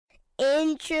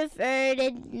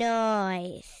introverted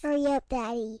noise. Hurry up,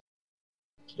 Daddy.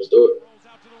 Let's do it. Rolls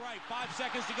out to the right. 5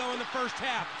 seconds to go in the first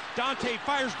half. Dante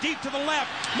fires deep to the left.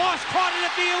 Moss caught it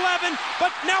at the 11, but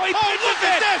now he pitches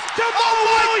it to Mo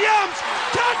Williams.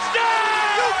 Touchdown!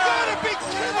 You gotta be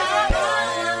kidding me!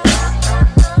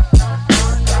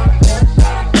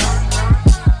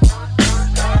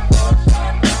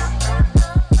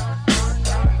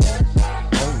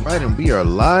 Right, and we are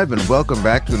live, and welcome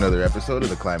back to another episode of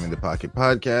the Climbing the Pocket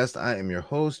podcast. I am your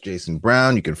host, Jason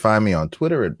Brown. You can find me on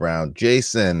Twitter at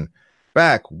BrownJason.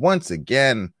 Back once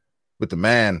again with the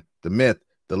man, the myth,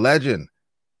 the legend,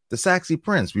 the Saxy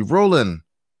Prince. We rolling,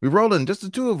 just the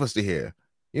two of us to here.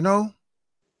 You know,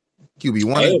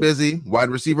 QB1 is busy, wide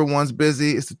receiver 1's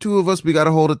busy. It's the two of us. We got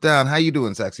to hold it down. How you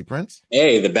doing, Saxy Prince?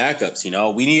 Hey, the backups. You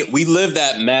know, we live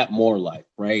that Matt Moore life,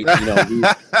 right? You know,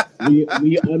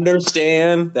 we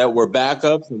understand that we're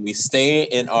backups and we stay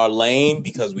in our lane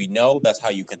because we know that's how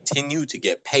you continue to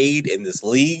get paid in this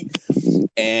league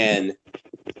and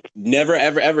never,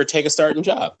 ever take a starting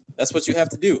job. That's what you have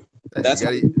to do. That's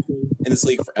how you in this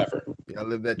league forever. You gotta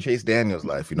live that Chase Daniels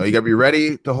life. You know, you gotta be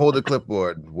ready to hold a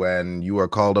clipboard when you are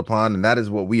called upon, and that is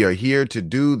what we are here to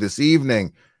do this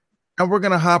evening. And we're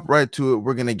gonna hop right to it.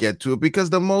 We're gonna get to it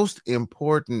because the most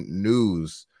important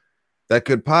news that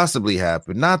could possibly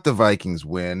happen, not the Vikings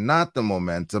win, not the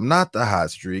momentum, not the hot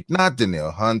streak, not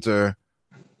Danielle Hunter.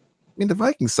 I mean, the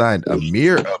Vikings signed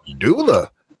Amir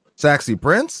Abdullah. Saxy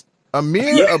Prince?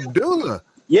 Amir Abdullah.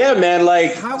 Yeah, man.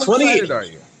 Like, how excited are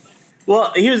you?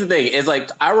 Well, here's the thing. It's like,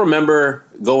 I remember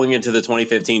going into the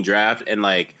 2015 draft and,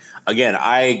 like, again,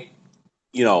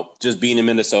 just being in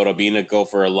Minnesota, being a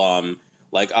Gopher alum,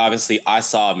 like, obviously I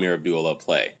saw Amir Abdullah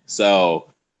play.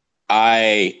 So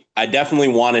I definitely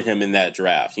wanted him in that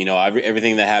draft. You know,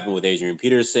 everything that happened with Adrian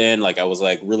Peterson, like, I was,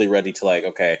 like, really ready to, like,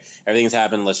 okay, everything's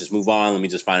happened. Let's just move on. Let me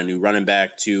just find a new running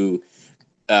back to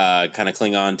kind of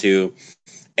cling on to.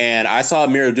 And I saw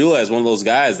Amir Abdullah as one of those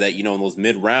guys that, you know, in those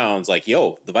mid rounds, like,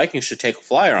 yo, the Vikings should take a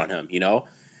flyer on him, you know?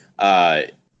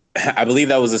 I believe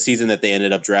that was the season that they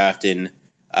ended up drafting.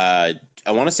 I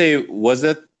want to say, was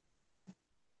that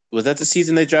the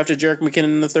season they drafted Jerick McKinnon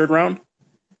in the third round?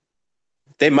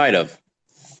 They might have.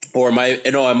 Or it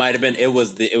might have been, it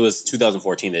was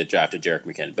 2014 they drafted Jerick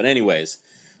McKinnon. But anyways,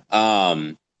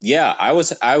 yeah, I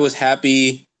was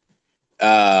happy.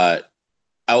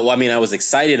 I was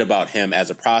excited about him as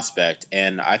a prospect,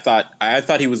 and I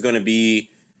thought he was going to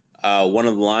be one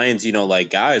of the Lions, you know, like,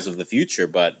 guys of the future.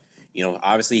 But, you know,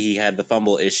 obviously he had the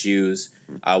fumble issues.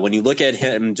 When you look at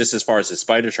him, just as far as his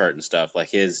spider chart and stuff, like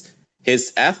his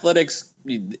athletics,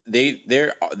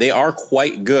 they are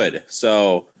quite good.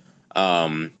 So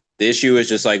the issue is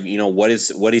just, like, you know, what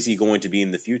is he going to be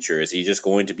in the future? Is he just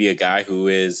going to be a guy who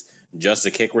is just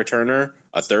a kick returner,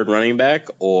 a third running back,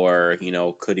 or, you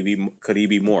know, could he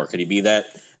be more? Could he be that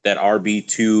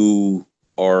RB2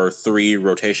 or 3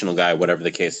 rotational guy, whatever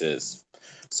the case is?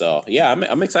 So yeah,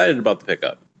 I'm excited about the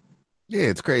pickup. Yeah,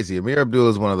 it's crazy. Amir Abdullah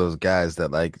is one of those guys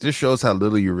that, like, just shows how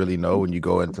little you really know when you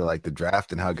go into, like, the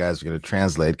draft and how guys are going to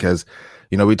translate. Because,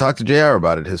 you know, we talked to JR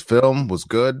about it. His film was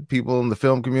good. People in the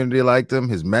film community liked him.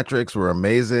 His metrics were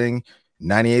amazing.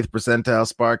 98th percentile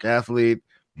spark athlete.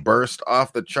 Burst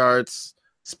off the charts.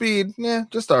 Speed, yeah,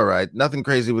 just all right. Nothing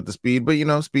crazy with the speed, but, you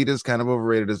know, speed is kind of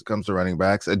overrated as it comes to running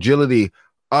backs. Agility,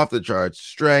 off the charts.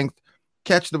 Strength,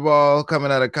 catch the ball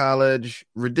coming out of college.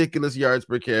 Ridiculous yards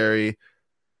per carry.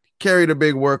 Carried a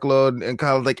big workload in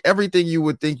college. Like, everything you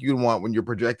would think you'd want when you're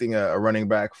projecting a running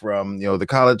back from, you know, the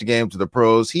college game to the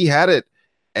pros. He had it,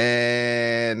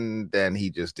 and then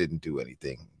he just didn't do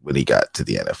anything when he got to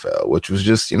the NFL, which was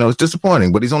just, you know, it's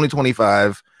disappointing. But he's only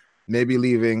 25. Maybe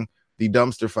leaving the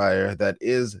dumpster fire that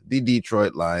is the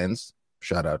Detroit Lions.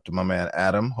 Shout out to my man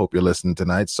Adam. Hope you're listening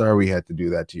tonight. Sorry we had to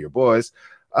do that to your boys.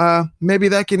 Maybe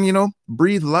that can, you know,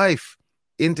 breathe life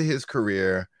into his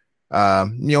career.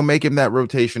 You know, make him that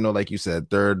rotational, like you said,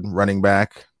 third running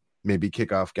back, maybe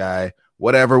kickoff guy,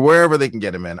 whatever, wherever they can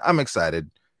get him in. I'm excited,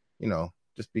 you know,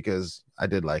 just because I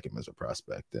did like him as a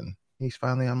prospect, and he's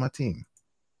finally on my team.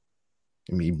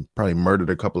 I mean, he probably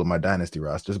murdered a couple of my dynasty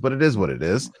rosters, but it is what it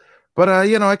is. But,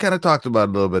 you know, I kind of talked about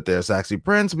it a little bit there, Saxy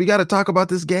Prince. We got to talk about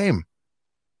this game.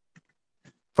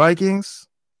 Vikings,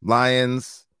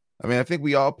 Lions. I mean, I think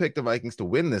we all picked the Vikings to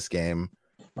win this game.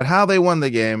 But how they won the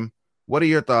game, what are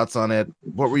your thoughts on it?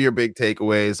 What were your big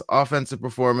takeaways? Offensive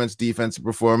performance, defensive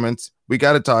performance. We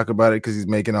got to talk about it because he's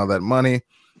making all that money.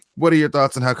 What are your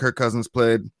thoughts on how Kirk Cousins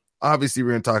played? Obviously, we're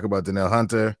going to talk about Danielle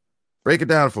Hunter. Break it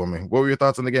down for me. What were your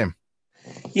thoughts on the game?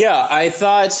 Yeah, I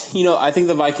thought, I think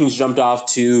the Vikings jumped off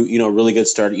to, a really good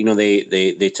start.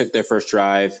 They took their first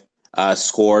drive.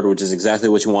 scored, which is exactly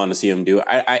what you want to see him do.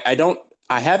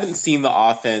 I haven't seen the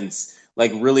offense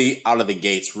like really out of the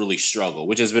gates really struggle,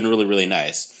 which has been really, really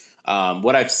nice.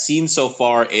 What I've seen so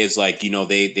far is like,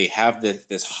 they have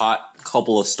this hot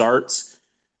couple of starts,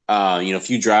 a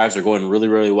few drives are going really,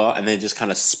 really well, and then just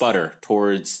kind of sputter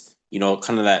towards,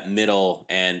 kind of that middle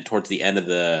and towards the end of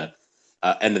the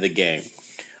game.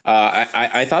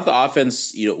 I thought the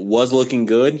offense, was looking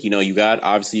good. You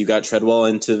got Treadwell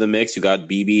into the mix. You got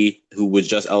BB, who was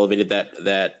just elevated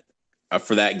that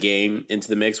for that game into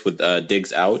the mix with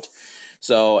Diggs out.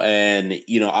 So, and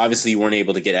obviously you weren't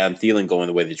able to get Adam Thielen going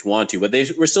the way that you want to, but they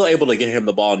were still able to get him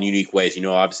the ball in unique ways.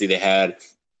 Obviously they had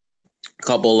a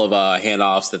couple of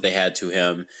handoffs that they had to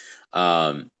him.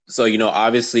 So,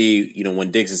 obviously,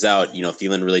 when Diggs is out,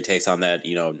 Thielen really takes on that,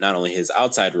 not only his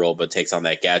outside role, but takes on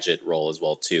that gadget role as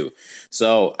well, too.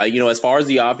 So, as far as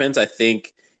the offense, I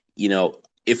think,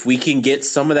 if we can get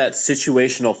some of that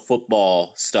situational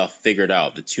football stuff figured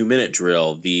out, the 2-minute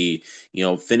drill, the,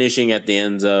 finishing at the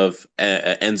ends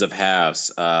of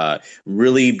halves,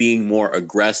 really being more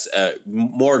aggressive,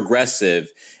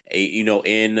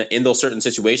 in those certain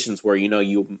situations where,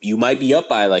 you might be up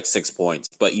by like 6 points,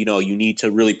 but, you need to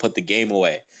really put the game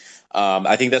away.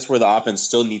 I think that's where the offense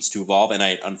still needs to evolve. And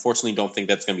I unfortunately don't think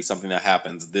that's going to be something that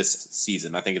happens this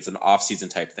season. I think it's an off-season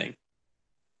type thing.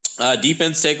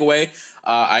 Defense takeaway.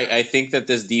 I think that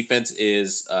this defense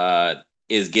is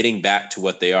getting back to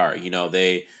what they are.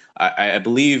 I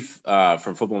believe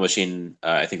from Football Machine,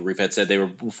 I think Reef had said they were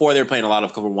playing a lot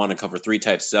of cover 1 and cover 3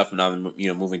 type stuff, and now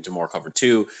moving to more cover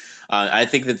 2. I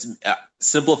think that's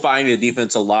simplifying the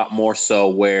defense a lot more so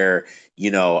where,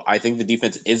 I think the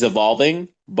defense is evolving,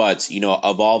 but,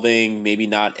 evolving maybe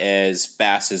not as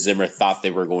fast as Zimmer thought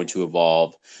they were going to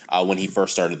evolve when he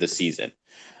first started the season.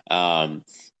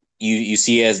 You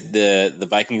see as the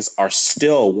Vikings are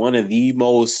still one of the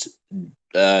most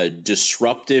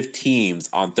disruptive teams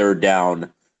on third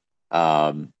down,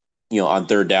 on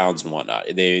third downs and whatnot.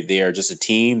 They are just a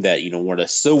team that,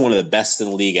 still one of the best in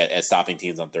the league at stopping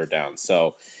teams on third down.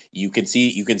 So you can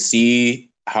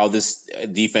see how this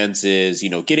defense is,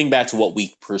 getting back to what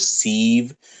we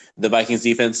perceive the Vikings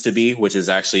defense to be, which is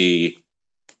actually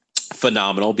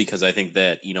phenomenal, because I think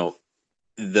that,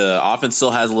 the offense still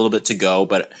has a little bit to go,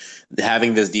 but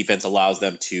having this defense allows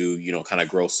them to, kind of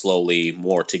grow slowly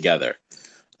more together.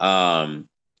 So,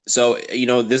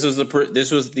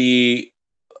 this was the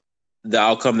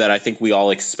outcome that I think we all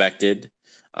expected.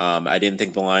 I didn't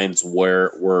think the Lions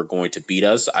were going to beat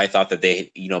us. I thought that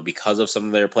they, because of some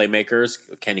of their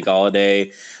playmakers, Kenny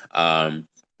Golladay,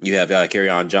 you have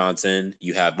Kerryon Johnson,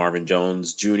 you have Marvin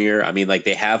Jones Jr. I mean, like,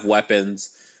 they have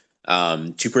weapons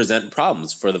to present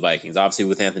problems for the Vikings. Obviously,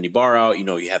 with Anthony Barr out,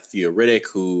 you have Theo Riddick,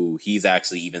 who he's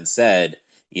actually even said,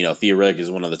 Theo Riddick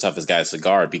is one of the toughest guys to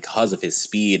guard because of his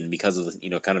speed and because of,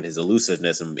 kind of his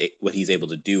elusiveness and what he's able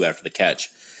to do after the catch.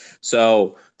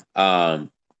 So, I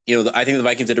think the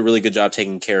Vikings did a really good job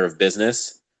taking care of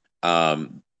business.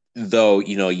 Though,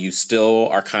 you still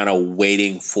are kind of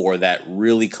waiting for that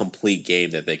really complete game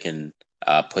that they can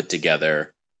put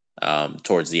together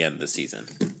towards the end of the season.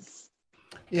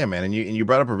 Yeah, man, and you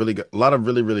brought up a lot of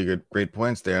really good great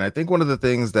points there. And I think one of the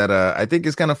things that I think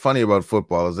is kind of funny about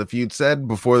football is if you'd said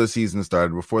before the season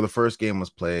started, before the first game was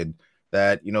played,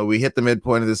 that we hit the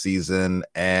midpoint of the season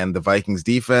and the Vikings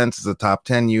defense is a top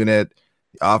 10 unit,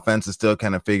 the offense is still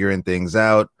kind of figuring things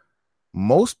out,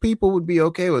 most people would be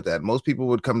okay with that. Most people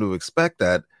would come to expect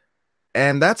that.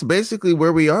 And that's basically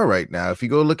where we are right now. If you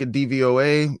go look at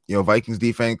DVOA, Vikings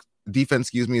defense,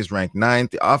 is ranked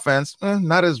 9th. The offense,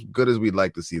 not as good as we'd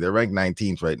like to see. They're ranked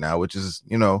 19th right now, which is,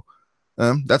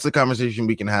 that's a conversation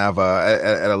we can have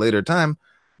at a later time.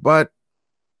 But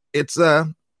it's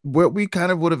what we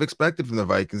kind of would have expected from the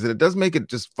Vikings. And it does make it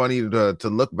just funny to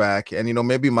look back. And,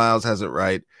 maybe Miles has it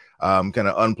right, kind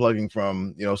of unplugging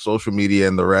from, social media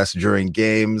and the rest during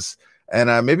games.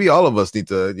 And maybe all of us need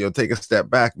to, take a step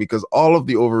back, because all of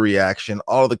the overreaction,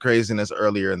 all of the craziness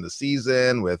earlier in the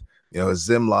season with,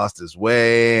 Zim lost his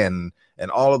way and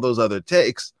all of those other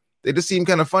takes, they just seem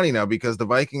kind of funny now, because the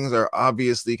Vikings are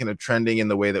obviously kind of trending in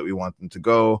the way that we want them to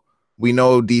go. We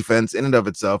know defense in and of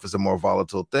itself is a more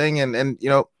volatile thing. And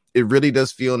it really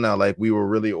does feel now like we were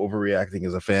really overreacting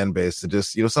as a fan base to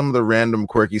just, some of the random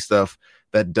quirky stuff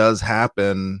that does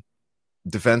happen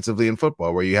defensively in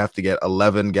football, where you have to get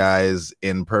 11 guys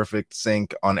in perfect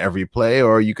sync on every play,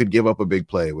 or you could give up a big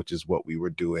play, which is what we were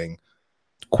doing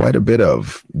quite a bit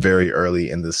of very early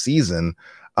in the season.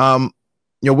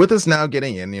 With us now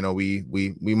getting in, we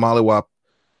mollywop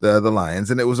the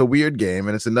Lions, and it was a weird game,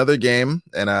 and it's another game.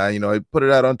 And I put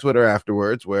it out on Twitter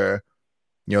afterwards where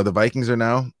The Vikings are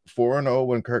now 4-0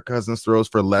 when Kirk Cousins throws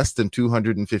for less than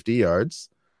 250 yards,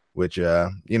 which,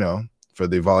 for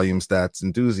the volume stats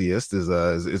enthusiast is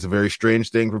a very strange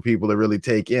thing for people to really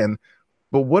take in.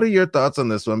 But what are your thoughts on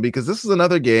this one? Because this is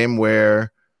another game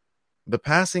where the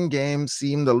passing game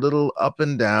seemed a little up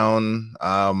and down.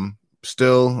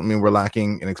 Still, I mean, we're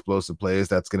lacking in explosive plays.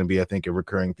 That's going to be, I think, a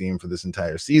recurring theme for this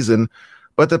entire season.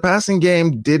 But the passing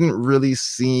game didn't really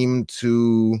seem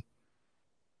to,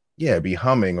 be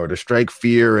humming or to strike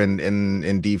fear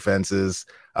in defenses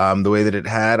the way that it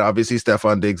had. Obviously,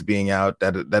 Stephon Diggs being out,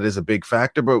 that is a big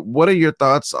factor. But what are your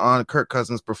thoughts on Kirk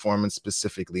Cousins' performance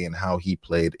specifically and how he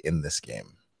played in this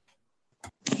game?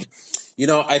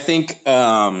 I think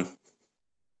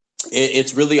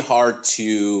it's really hard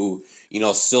to,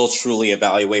 still truly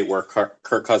evaluate where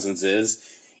Kirk Cousins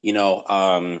is.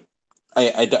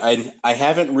 I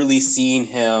haven't really seen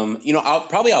him,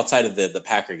 probably outside of the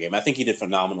Packer game. I think he did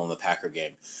phenomenal in the Packer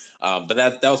game. But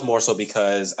that was more so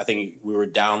because I think we were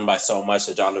down by so much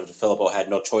that John DeFilippo had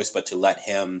no choice but to let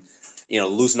him,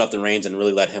 loosen up the reins and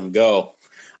really let him go.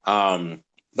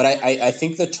 But I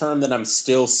think the term that I'm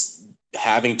still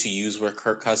having to use with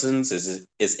Kirk Cousins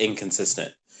is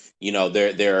inconsistent.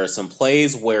 There are some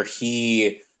plays where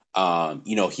he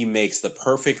makes the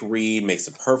perfect read, makes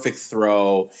the perfect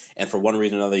throw, and for one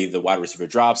reason or another, the wide receiver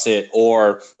drops it,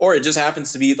 or it just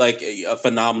happens to be like a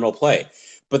phenomenal play.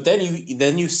 But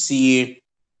then you see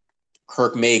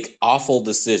Kirk make awful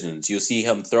decisions. You'll see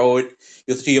him throw it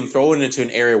into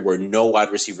an area where no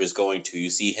wide receiver is going to. You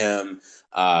see him,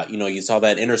 you saw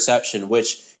that interception,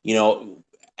 which,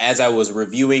 as I was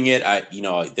reviewing it,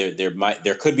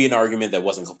 there could be an argument that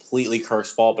wasn't completely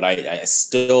Kirk's fault, but I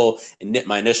still,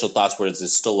 my initial thoughts were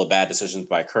it's still a bad decision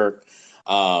by Kirk.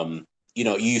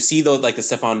 You see those, like the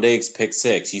Stephon Diggs pick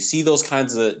six. You see those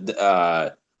kinds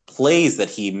of plays that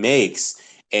he makes,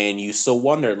 and you still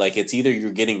wonder, like, it's either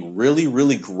you're getting really,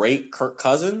 really great Kirk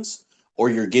Cousins or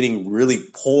you're getting really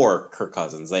poor Kirk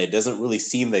Cousins. Like, it doesn't really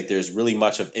seem like there's really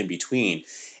much of in between.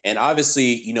 And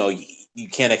obviously, you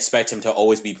can't expect him to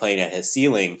always be playing at his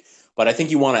ceiling, but I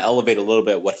think you want to elevate a little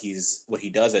bit what he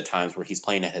does at times where he's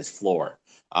playing at his floor,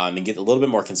 and get a little bit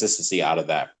more consistency out of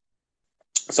that.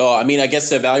 So, I mean, I guess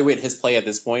to evaluate his play at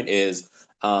this point is,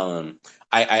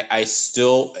 I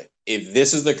still, if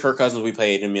this is the Kirk Cousins we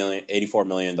paid $84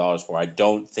 million for, I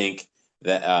don't think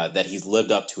that he's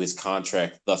lived up to his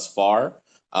contract thus far.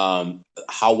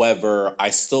 However, I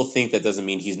still think that doesn't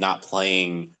mean he's not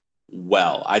playing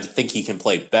well. I think he can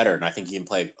play better, and I think he can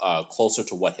play closer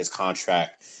to what his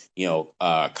contract,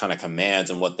 kind of commands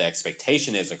and what the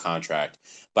expectation is of contract.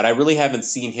 But I really haven't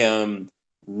seen him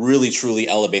really truly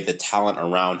elevate the talent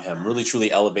around him, really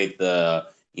truly elevate the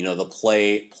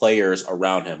players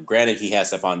around him. Granted, he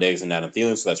has Stephon Diggs and Adam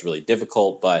Thielen, so that's really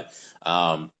difficult. But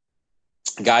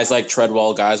guys like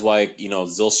Treadwell, guys like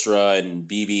Zylstra and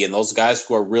Beebe, and those guys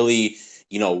who are really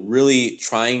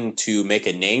trying to make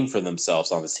a name for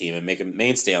themselves on this team and make a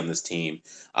mainstay on this team.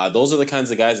 Those are the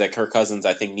kinds of guys that Kirk Cousins,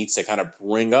 I think, needs to kind of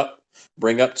bring up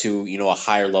to, a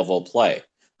higher level of play.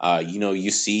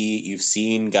 You've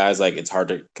seen guys like, it's hard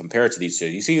to compare it to these two.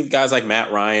 You see guys like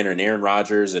Matt Ryan and Aaron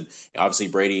Rodgers and obviously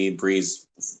Brady, Breeze,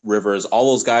 Rivers,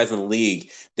 all those guys in the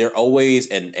league. They're always,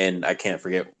 and I can't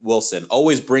forget Wilson,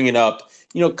 always bringing up,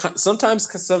 sometimes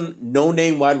some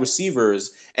no-name wide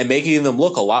receivers and making them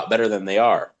look a lot better than they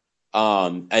are.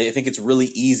 I think it's really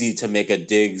easy to make a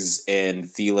Diggs and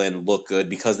Thielen look good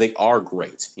because they are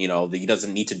great. He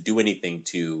doesn't need to do anything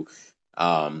to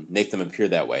make them appear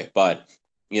that way. But,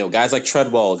 guys like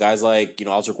Treadwell, guys like,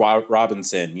 Aldrick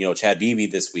Robinson, Chad Beebe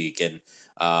this week, and,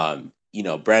 Brandon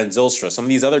Zylstra, some of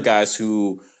these other guys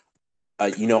who,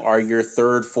 are your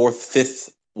third, fourth,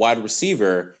 fifth wide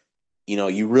receiver.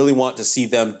 You really want to see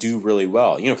them do really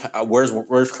well. Where's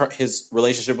his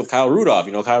relationship with Kyle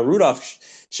Rudolph? Kyle Rudolph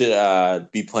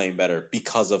should be playing better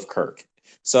because of Kirk.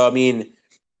 So, I mean,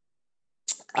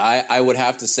 I would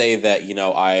have to say that,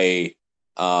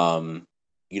 I'm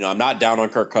not down on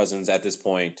Kirk Cousins at this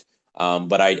point,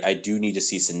 but I do need to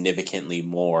see significantly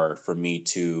more for me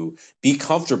to be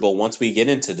comfortable once we get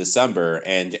into December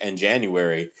and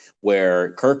January,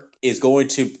 where Kirk is going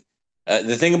to.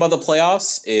 The thing about the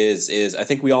playoffs is I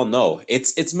think we all know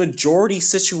it's majority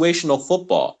situational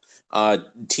football.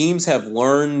 Teams have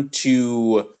learned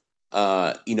to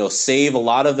save a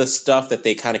lot of the stuff that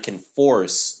they kind of can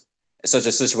force, such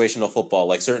as situational football,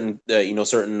 like certain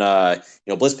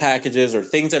blitz packages or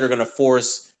things that are going to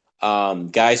force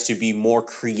guys to be more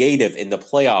creative in the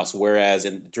playoffs, whereas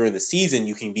during the season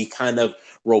you can be kind of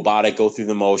robotic, go through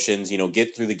the motions,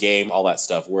 get through the game, all that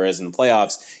stuff. Whereas in the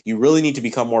playoffs, you really need to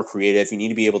become more creative. You need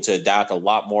to be able to adapt a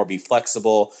lot more, be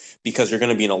flexible, because you're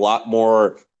going to be in a lot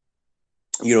more,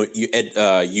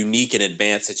 unique and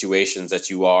advanced situations that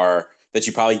you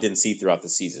probably didn't see throughout the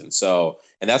season. So,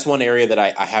 and that's one area that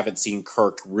I haven't seen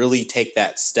Kirk really take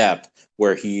that step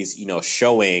where he's,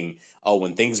 showing,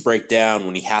 when things break down,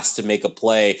 when he has to make a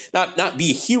play, not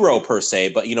be a hero per se,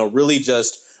 but, really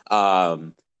just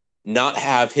not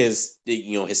have his,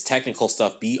 his technical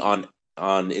stuff be on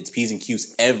its P's and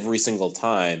Q's every single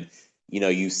time.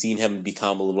 You've seen him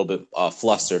become a little bit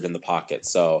flustered in the pocket.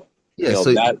 So,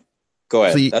 go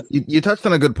ahead. So you touched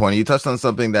on a good point. You touched on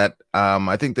something that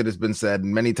I think that has been said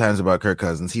many times about Kirk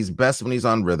Cousins. He's best when he's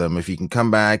on rhythm. If he can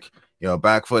come back,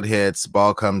 back foot hits,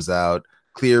 ball comes out,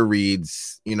 clear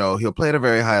reads, he'll play at a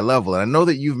very high level. And I know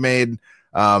that you've made,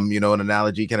 an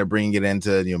analogy kind of bringing it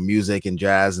into, music and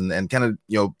jazz and kind of,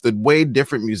 the way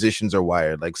different musicians are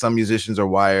wired. Like some musicians are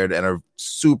wired and are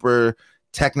super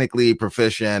technically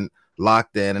proficient,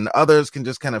 locked in, and others can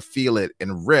just kind of feel it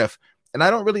and riff. And I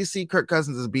don't really see Kirk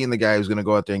Cousins as being the guy who's going to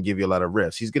go out there and give you a lot of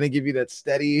riffs. He's going to give you that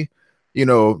steady,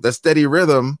 that steady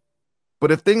rhythm.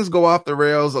 But if things go off the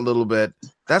rails a little bit,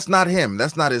 that's not him.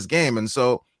 That's not his game. And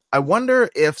so I wonder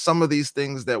if some of these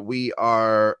things that we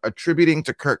are attributing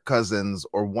to Kirk Cousins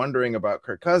or wondering about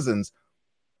Kirk Cousins,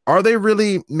 are they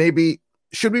really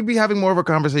should we be having more of a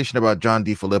conversation about John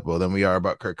DeFilippo than we are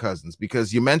about Kirk Cousins?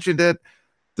 Because you mentioned it,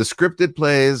 the scripted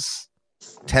plays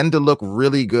tend to look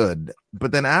really good,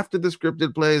 but then after the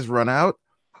scripted plays run out,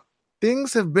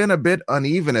 things have been a bit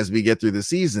uneven as we get through the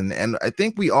season. And I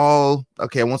think I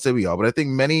won't say we all, but I think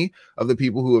many of the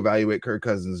people who evaluate Kirk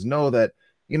Cousins know that,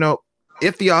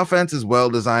 if the offense is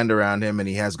well designed around him and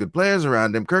he has good players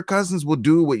around him, Kirk Cousins will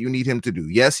do what you need him to do.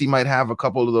 Yes, he might have a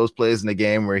couple of those plays in a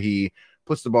game where he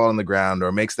puts the ball on the ground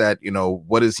or makes that,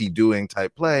 what is he doing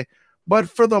type play. But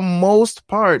for the most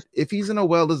part, if he's in a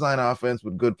well-designed offense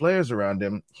with good players around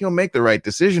him, he'll make the right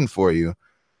decision for you.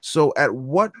 So at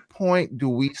what point do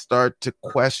we start to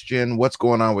question what's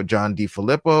going on with John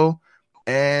DeFilippo?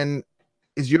 And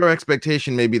is your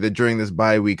expectation maybe that during this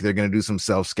bye week, they're going to do some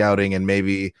self-scouting and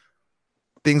maybe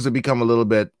things will become a little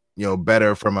bit,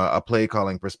 better from a play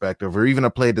calling perspective or even a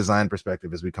play design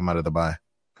perspective as we come out of the bye?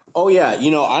 Oh, yeah.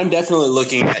 I'm definitely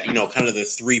looking at, kind of the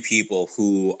three people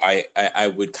who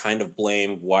I would kind of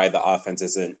blame why the offense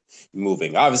isn't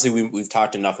moving. Obviously, we've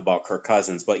talked enough about Kirk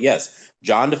Cousins, but yes,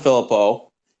 John DeFilippo.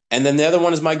 And then the other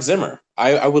one is Mike Zimmer.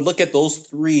 I would look at those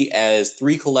three as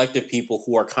three collective people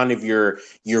who are kind of your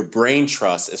brain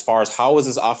trust as far as how is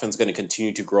this offense going to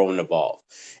continue to grow and evolve.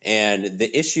 And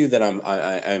the issue that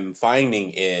I'm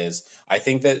finding is I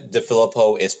think that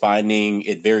DeFilippo is finding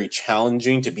it very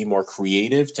challenging to be more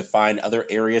creative, to find other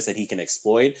areas that he can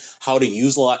exploit, how to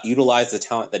utilize the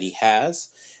talent that he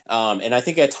has. And I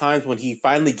think at times when he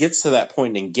finally gets to that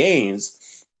point in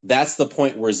games, that's the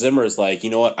point where Zimmer is like,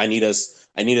 you know what, I need us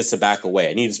to back away.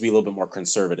 I need us to be a little bit more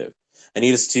conservative. I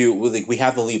need us to, we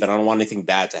have to leave. I don't want anything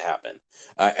bad to happen.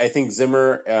 I think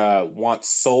Zimmer wants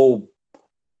so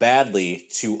badly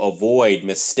to avoid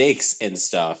mistakes and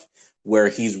stuff where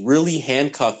he's really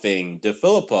handcuffing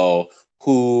DeFilippo,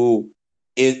 who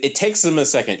it takes him a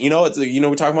second.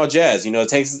 We're talking about jazz. It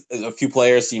takes a few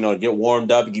players to, get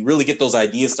warmed up. You really get those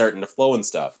ideas starting to flow and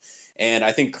stuff. And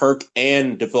I think Kirk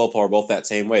and DeFilippo are both that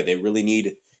same way. They really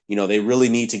need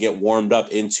to get warmed up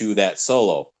into that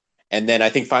solo. And then I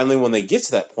think finally when they get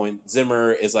to that point,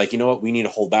 Zimmer is like, you know what, we need to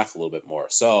hold back a little bit more.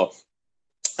 So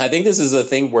I think this is a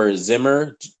thing where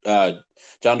Zimmer, John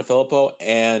DeFilippo,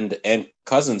 and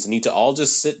Cousins need to all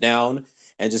just sit down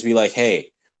and just be like,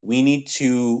 hey, we need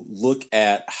to look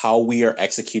at how we are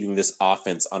executing this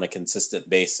offense on a consistent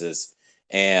basis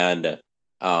and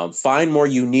find more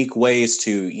unique ways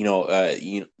to,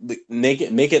 make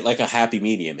it like a happy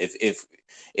medium.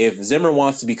 If Zimmer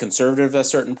wants to be conservative at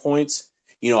certain points,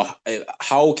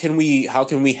 how can we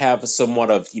have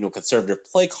somewhat of, conservative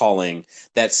play calling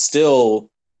that still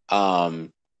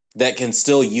that can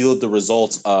still yield the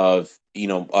results of,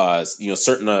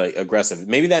 certain aggressive.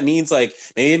 Maybe it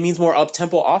means more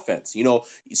up-tempo offense,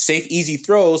 safe, easy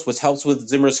throws, which helps with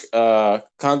Zimmer's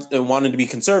wanting to be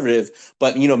conservative,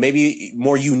 but, maybe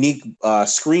more unique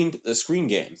screen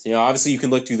games. Obviously you can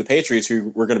look to the Patriots, who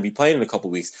we're going to be playing in a couple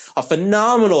of weeks, a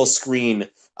phenomenal screen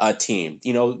team.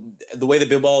 The way that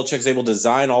Bill Belichick's able to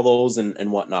design all those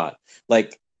and whatnot.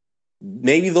 Like,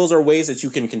 maybe those are ways that you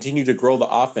can continue to grow the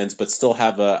offense, but still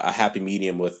have a happy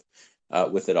medium with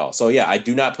it all. So yeah, I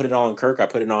do not put it all on Kirk. I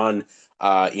put it on,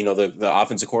 the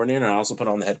offensive coordinator, and I also put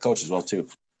it on the head coach as well too.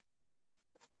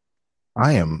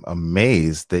 I am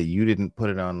amazed that you didn't put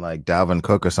it on like Dalvin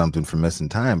Cook or something for missing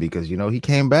time because he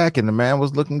came back and the man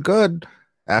was looking good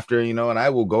after, and I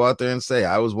will go out there and say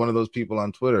I was one of those people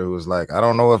on Twitter who was like, I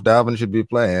don't know if Dalvin should be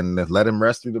playing. Let him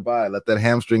rest through the bye, let that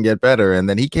hamstring get better. And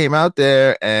then he came out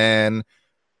there and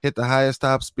hit the highest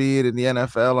top speed in the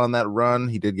NFL on that run.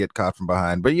 He did get caught from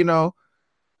behind, but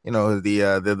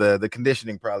the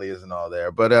conditioning probably isn't all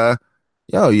there. But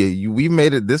we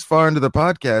made it this far into the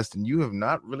podcast, and you have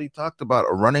not really talked about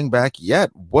a running back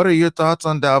yet. What are your thoughts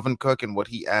on Dalvin Cook and what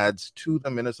he adds to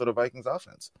the Minnesota Vikings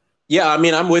offense? Yeah, I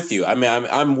mean, I'm with you. I mean,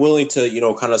 I'm willing to,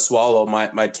 kind of swallow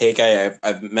my take.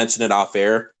 I've mentioned it off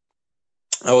air.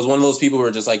 I was one of those people who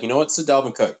were just like, you know what, it's a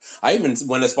Dalvin Cook. I even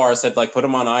went as far as said, like, put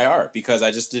him on IR because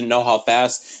I just didn't know how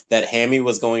fast that hammy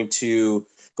was going to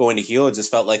heal. It just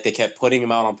felt like they kept putting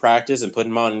him out on practice and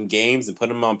putting him on games and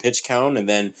putting him on pitch count, and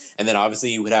then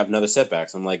obviously you would have another setback.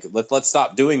 So I'm like, let's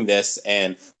stop doing this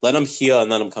and let him heal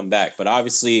and let him come back. But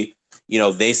obviously,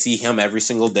 they see him every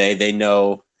single day. They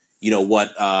know,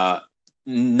 what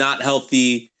not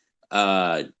healthy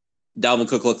Dalvin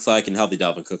Cook looks like and healthy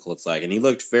Dalvin Cook looks like, and he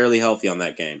looked fairly healthy on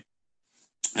that game.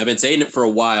 I've been saying it for a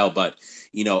while, but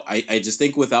I just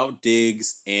think without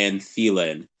Diggs and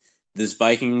Thielen, this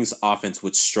Vikings offense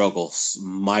would struggle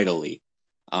mightily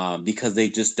because they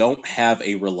just don't have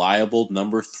a reliable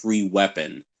number 3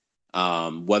 weapon,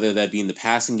 whether that be in the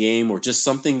passing game or just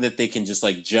something that they can just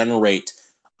like generate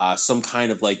some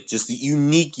kind of like just the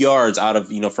unique yards out of,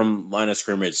 from line of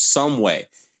scrimmage some way.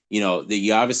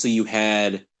 You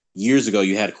had years ago,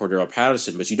 you had Cordero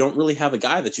Patterson, but you don't really have a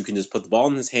guy that you can just put the ball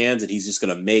in his hands and he's just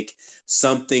going to make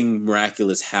something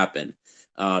miraculous happen.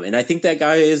 And I think that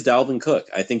guy is Dalvin Cook.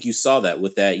 I think you saw that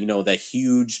with that, that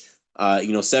huge,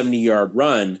 70-yard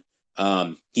run.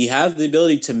 He has the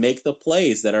ability to make the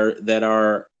plays that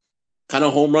are kind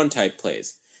of home run type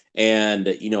plays. And,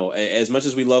 as much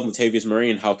as we love Latavius Murray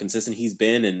and how consistent he's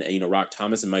been and, Rock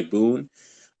Thomas and Mike Boone,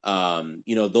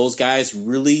 those guys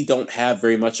really don't have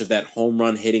very much of that home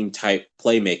run hitting type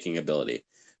playmaking ability.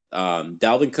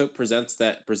 Dalvin Cook presents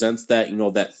that,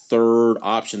 that third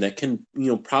option that can,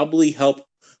 probably help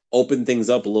open things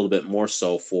up a little bit more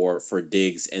so for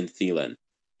Diggs and Thielen.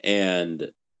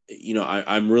 And,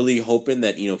 I'm really hoping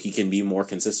that, he can be more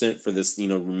consistent for this,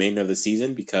 remainder of the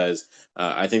season because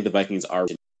I think the Vikings are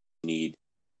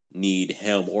need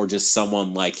him or just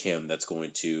someone like him that's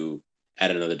going to add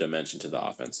another dimension to the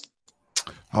offense.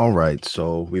 All right,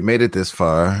 so we made it this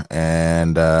far,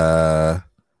 and I'm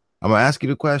gonna ask you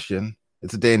the question.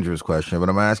 It's a dangerous question, but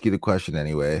I'm gonna ask you the question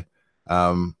anyway.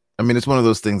 It's one of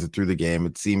those things that through the game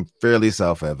it seemed fairly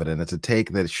self-evident. It's a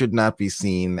take that should not be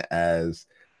seen as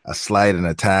a slight, an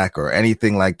attack, or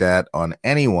anything like that on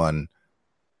anyone.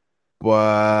 But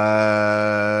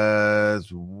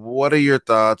what are your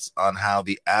thoughts on how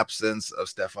the absence of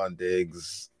Stefon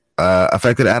Diggs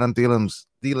affected Adam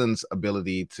Thielen's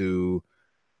ability to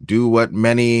do what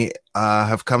many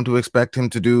have come to expect him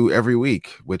to do every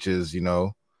week, which is,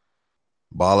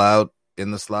 ball out in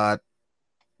the slot,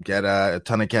 get a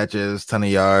ton of catches, ton of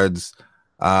yards.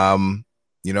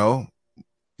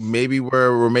 Maybe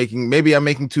I'm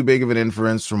making too big of an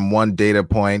inference from one data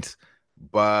point,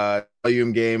 but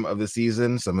volume game of the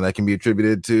season, something that can be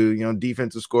attributed to,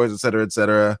 defensive scores, et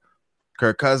cetera.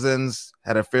 Kirk Cousins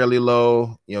had a fairly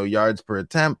low, yards per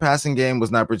attempt. Passing game was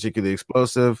not particularly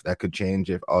explosive. That could change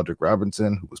if Aldrick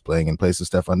Robinson, who was playing in place of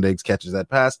Stefon Diggs, catches that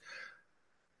pass.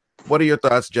 What are your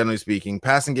thoughts, generally speaking?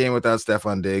 Passing game without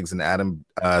Stefon Diggs and Adam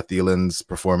Thielen's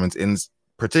performance in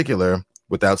particular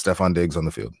without Stefon Diggs on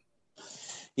the field?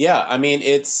 Yeah,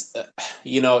 it's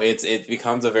it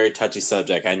becomes a very touchy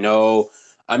subject. I know.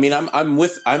 I'm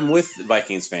with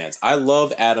Vikings fans. I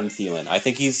love Adam Thielen. I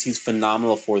think he's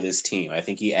phenomenal for this team. I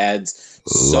think he adds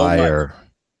so much.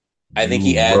 I think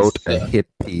he wrote a hit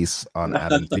piece on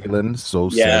Adam Thielen. So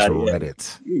says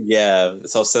Reddit. Yeah,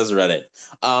 so says Reddit.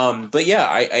 But yeah,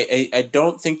 I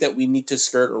don't think that we need to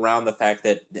skirt around the fact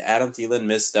that Adam Thielen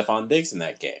missed Stefon Diggs in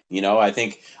that game. I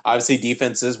think obviously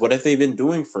defenses. What have they been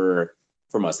doing from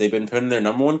us? They've been putting their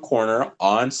number one corner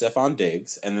on Stefon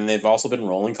Diggs, and then they've also been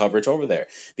rolling coverage over there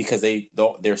because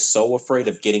they're so afraid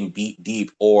of getting beat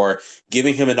deep or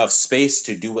giving him enough space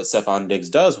to do what Stefon Diggs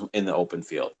does in the open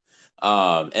field.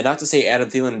 And not to say Adam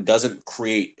Thielen doesn't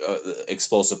create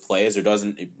explosive plays or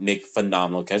doesn't make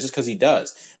phenomenal catches, because he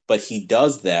does, but he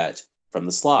does that from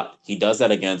the slot. He does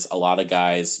that against a lot of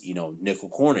guys, nickel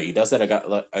corner. He does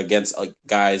that against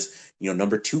guys,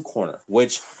 number 2 corner,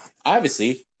 which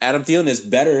obviously Adam Thielen is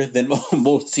better than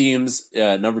most teams'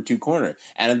 number 2 corner.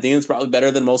 Adam Thielen is probably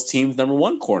better than most teams' number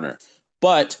 1 corner.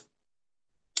 But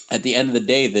at the end of the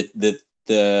day,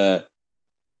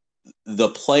 the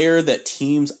player that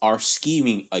teams are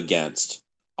scheming against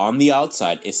on the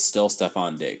outside is still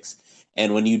Stephon Diggs.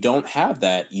 And when you don't have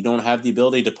that, you don't have the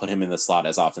ability to put him in the slot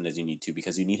as often as you need to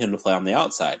because you need him to play on the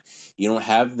outside. You don't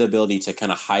have the ability to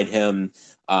kind of hide him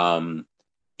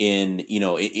in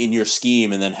your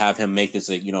scheme and then have him make this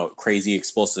crazy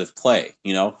explosive play.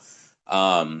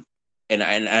 And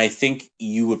I think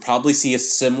you would probably see a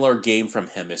similar game from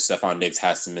him if Stephon Diggs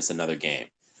has to miss another game.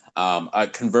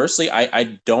 Conversely,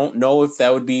 I don't know if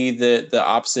that would be the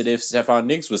opposite if Stephon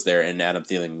Diggs was there and Adam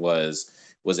Thielen was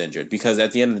injured, because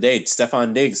at the end of the day,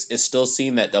 Stephon Diggs is still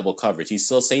seeing that double coverage. He's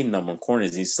still seeing them on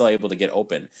corners. He's still able to get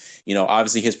open.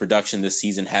 Obviously his production this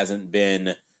season hasn't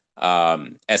been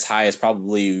as high as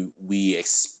probably we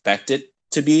expect it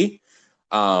to be.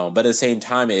 But at the same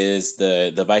time is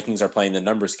the Vikings are playing the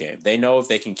numbers game. They know if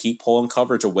they can keep pulling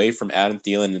coverage away from Adam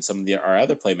Thielen and some of our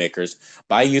other playmakers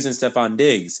by using Stephon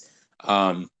Diggs,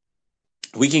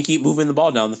 we can keep moving the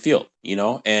ball down the field,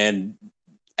 and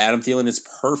Adam Thielen is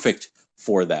perfect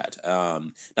for that.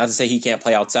 Not to say he can't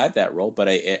play outside that role, but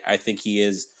I think he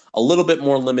is a little bit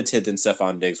more limited than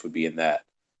Stephon Diggs would be in that.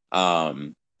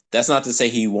 That's not to say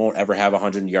he won't ever have a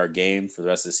 100-yard game for the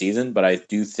rest of the season, but I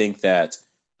do think that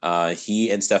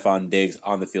he and Stephon Diggs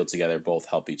on the field together both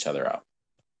help each other out.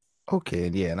 Okay,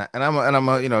 yeah, and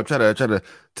I'm try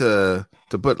to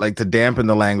put like to dampen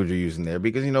the language you're using there,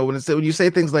 because when you say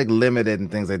things like limited and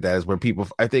things like that is where people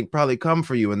I think probably come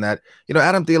for you, in that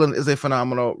Adam Thielen is a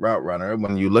phenomenal route runner.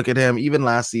 When you look at him, even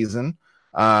last season,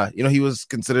 he was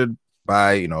considered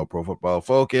by Pro Football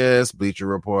Focus, Bleacher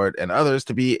Report, and others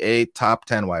to be a top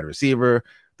 10 wide receiver.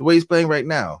 The way he's playing right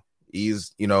now,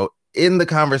 he's in the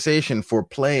conversation for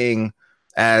playing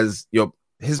as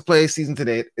his play season to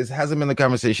date has him in the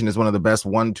conversation as one of the best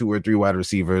 1, 2, or 3 wide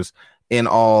receivers in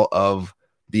all of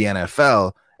the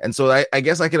NFL. And so I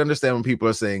guess I can understand when people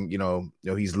are saying,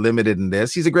 he's limited in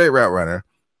this. He's a great route runner,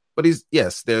 but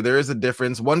there is a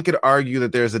difference. One could argue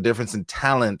that there's a difference in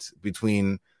talent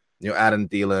between, Adam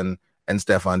Thielen and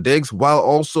Stephon Diggs, while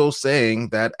also saying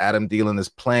that Adam Thielen is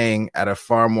playing at a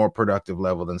far more productive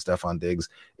level than Stephon Diggs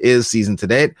is season to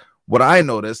date. What I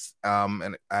noticed,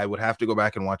 and I would have to go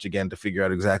back and watch again to figure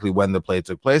out exactly when the play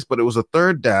took place, but it was a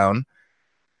third down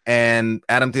and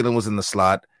Adam Thielen was in the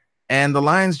slot, and the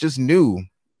Lions just knew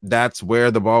that's where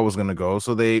the ball was going to go.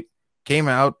 So they came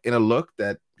out in a look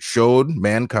that showed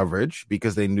man coverage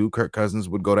because they knew Kirk Cousins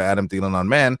would go to Adam Thielen on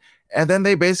man. And then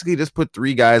they basically just put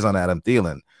 3 guys on Adam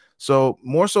Thielen. So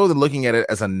more so than looking at it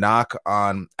as a knock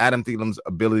on Adam Thielen's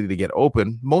ability to get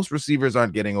open, most receivers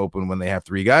aren't getting open when they have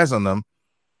 3 guys on them.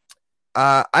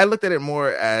 I looked at it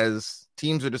more as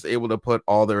teams are just able to put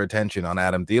all their attention on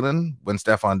Adam Thielen when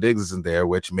Stephon Diggs isn't there,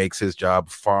 which makes his job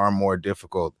far more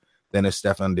difficult than if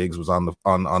Stephon Diggs was on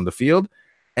the field.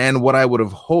 And what I would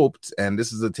have hoped, and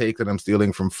this is a take that I'm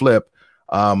stealing from Flip,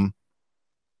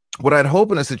 what I'd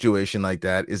hope in a situation like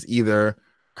that is either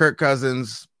Kirk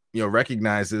Cousins,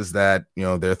 recognizes that,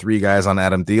 there are 3 guys on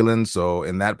Adam Thielen. So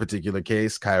in that particular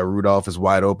case, Kyle Rudolph is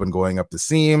wide open going up the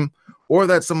seam, or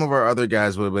that some of our other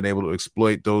guys would have been able to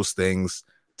exploit those things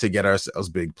to get ourselves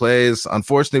big plays.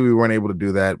 Unfortunately, we weren't able to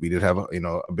do that. We did have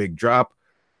a big drop,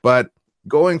 but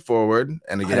going forward,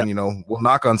 and again, we'll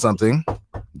knock on something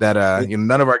that,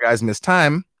 none of our guys missed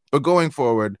time, but going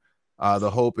forward, the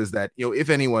hope is that, if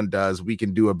anyone does, we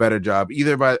can do a better job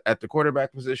either at the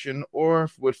quarterback position or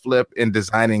with Flip in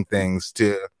designing things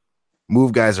to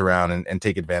move guys around and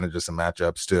take advantage of some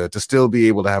matchups to still be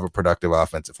able to have a productive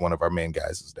offense if one of our main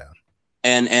guys is down.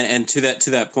 And to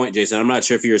that point, Jason, I'm not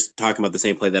sure if you're talking about the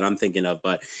same play that I'm thinking of,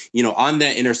 but on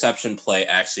that interception play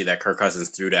actually that Kirk Cousins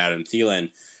threw to Adam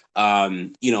Thielen,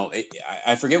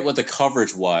 I forget what the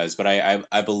coverage was, but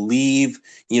I believe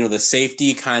the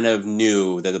safety kind of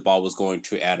knew that the ball was going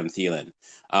to Adam Thielen,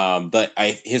 but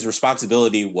his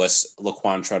responsibility was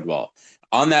Laquan Treadwell.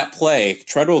 On that play,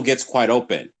 Treadwell gets quite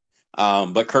open,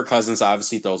 but Kirk Cousins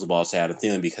obviously throws the ball to Adam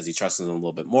Thielen because he trusts him a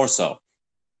little bit more so.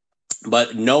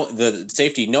 But the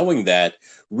safety knowing that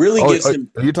really gives him.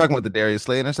 Are you talking about the Darius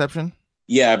Slay interception?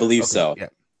 Yeah, I believe so. Yeah.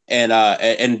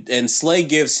 And Slay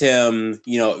gives him,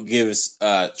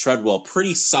 Treadwell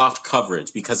pretty soft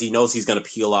coverage because he knows he's going to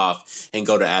peel off and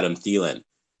go to Adam Thielen.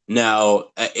 Now,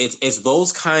 it's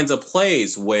those kinds of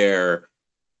plays where,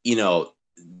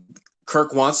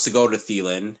 Kirk wants to go to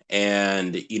Thielen,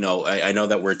 and I know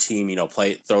that we're a team,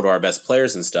 throw to our best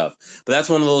players and stuff. But that's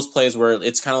one of those plays where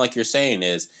it's kind of like you're saying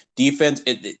is defense.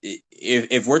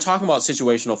 If we're talking about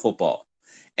situational football,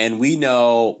 and we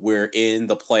know we're in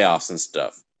the playoffs and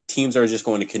stuff, teams are just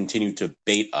going to continue to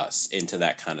bait us into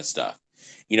that kind of stuff.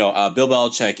 Bill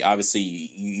Belichick, obviously,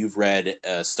 you've read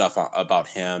stuff about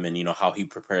him and how he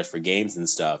prepares for games and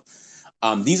stuff.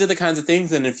 These are the kinds of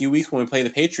things, and in a few weeks when we play the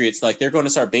Patriots, like they're going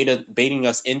to start baiting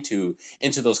us into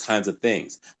those kinds of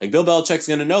things. Like Bill Belichick's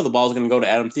going to know the ball is going to go to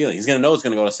Adam Thielen. He's going to know it's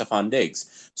going to go to Stephon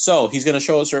Diggs. So he's going to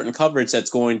show a certain coverage that's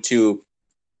going to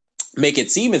make it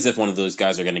seem as if one of those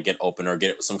guys are going to get open or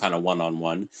get some kind of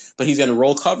one-on-one. But he's going to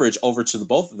roll coverage over to the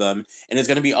both of them, and it's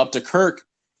going to be up to Kirk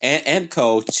and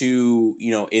co to,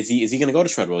 is he going to go to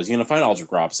Treadwell? Is he going to find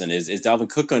Aldrick Robinson? Is Dalvin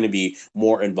Cook going to be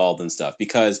more involved in stuff?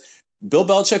 Because Bill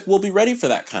Belichick will be ready for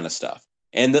that kind of stuff.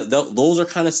 And those are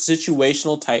kind of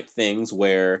situational type things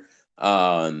where,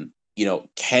 can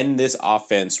this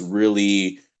offense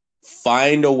really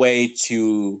find a way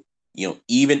to,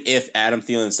 even if Adam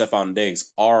Thielen and Stephon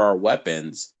Diggs are our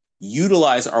weapons,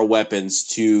 utilize our weapons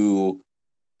to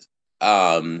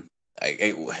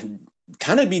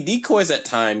kind of be decoys at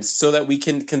times so that we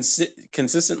can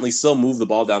consistently still move the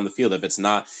ball down the field if it's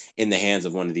not in the hands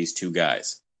of one of these two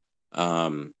guys.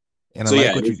 And I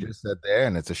like what you just said there,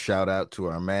 and it's a shout out to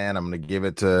our man. I'm going to give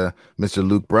it to Mr.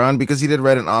 Luke Braun because he did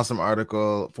write an awesome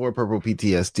article for Purple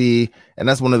PTSD, and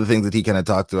that's one of the things that he kind of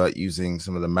talked about using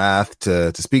some of the math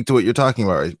to speak to what you're talking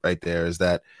about right there. Is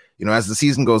that as the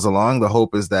season goes along, the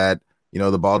hope is that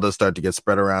the ball does start to get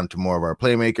spread around to more of our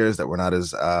playmakers, that we're not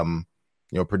as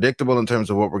predictable in terms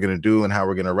of what we're going to do and how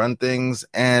we're going to run things.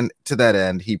 And to that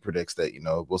end, he predicts that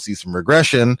we'll see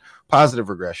some positive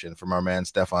regression from our man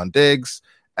Stephon Diggs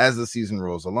as the season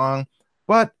rolls along.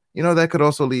 But, that could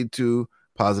also lead to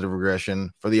positive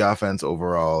regression for the offense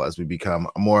overall as we become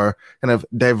a more kind of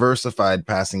diversified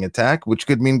passing attack, which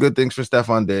could mean good things for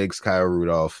Stephon Diggs, Kyle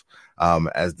Rudolph,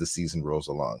 as the season rolls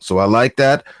along. So I like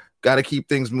that. Got to keep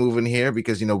things moving here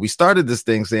because, we started this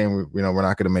thing saying, we're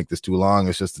not going to make this too long.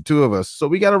 It's just the two of us. So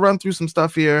we got to run through some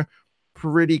stuff here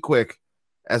pretty quick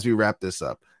as we wrap this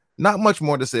up. Not much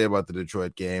more to say about the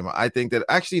Detroit game. I think that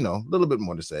actually, a little bit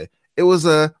more to say. It was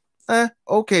a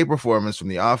okay performance from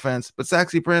the offense, but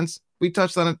Saxy Prince, we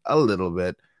touched on it a little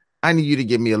bit. I need you to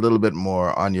give me a little bit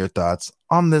more on your thoughts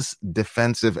on this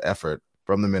defensive effort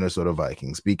from the Minnesota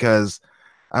Vikings because,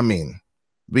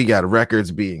 we got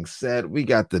records being set. We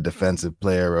got the defensive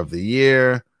player of the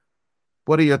year.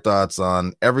 What are your thoughts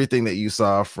on everything that you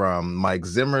saw from Mike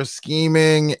Zimmer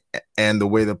scheming and the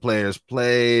way the players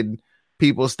played,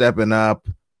 people stepping up?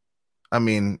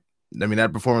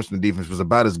 That performance from the defense was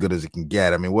about as good as it can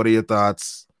get. What are your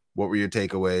thoughts? What were your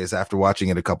takeaways after watching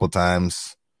it a couple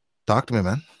times? Talk to me,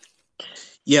 man.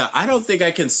 Yeah, I don't think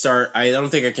I can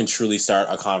truly start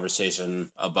a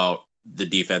conversation about the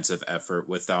defensive effort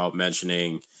without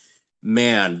mentioning,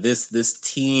 man, this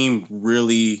team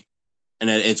really, and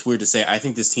it's weird to say, I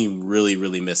think this team really,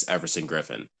 really missed Everson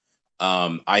Griffen.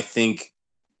 I think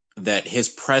that his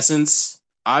presence,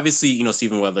 obviously,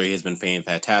 Stephen Weatherly has been playing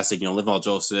fantastic. Linval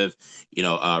Joseph,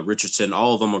 Richardson,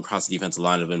 all of them across the defensive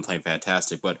line have been playing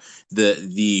fantastic. But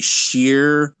the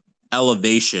sheer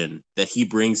elevation that he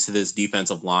brings to this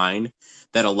defensive line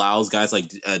that allows guys like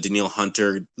Danielle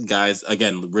Hunter, guys,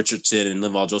 again, Richardson and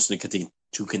Linval Joseph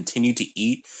to continue to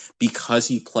eat because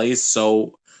he plays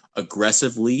so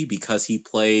aggressively, because he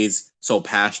plays so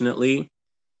passionately,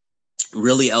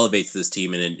 really elevates this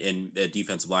team in a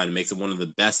defensive line and makes it one of the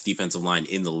best defensive line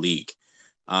in the league.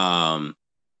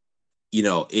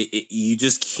 You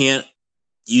just can't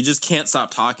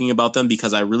stop talking about them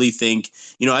because I really think,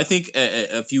 I think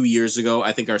a few years ago,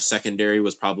 I think our secondary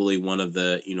was probably one of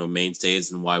the,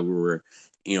 mainstays and why we were,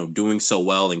 doing so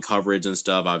well in coverage and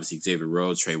stuff. Obviously, Xavier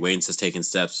Rhodes, Trey Waynes has taken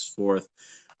steps forth.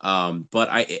 But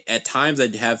at times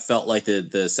I have felt like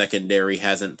the secondary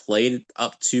hasn't played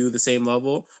up to the same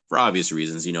level for obvious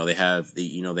reasons. They have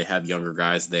they have younger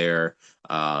guys there.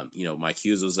 Mike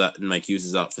Hughes is out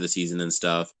for the season and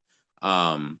stuff.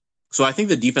 So I think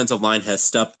the defensive line has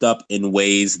stepped up in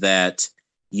ways that,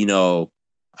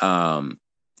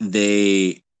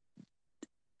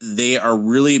 they are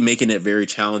really making it very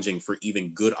challenging for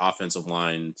even good offensive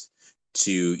lines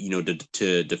to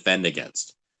defend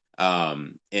against.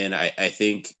 And I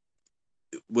think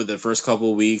with the first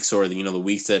couple of weeks or the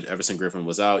weeks that Everson Griffen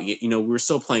was out, we were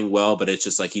still playing well, but it's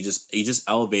just like he just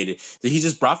elevated. He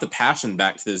just brought the passion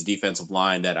back to this defensive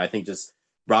line that I think just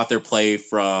brought their play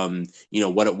from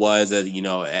what it was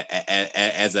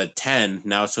as a 10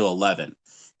 now to 11.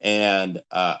 And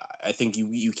I think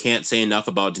you can't say enough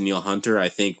about Danielle Hunter. I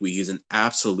think he's an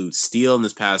absolute steal in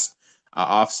this past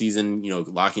offseason,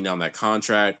 locking down that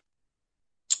contract.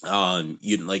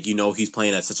 He's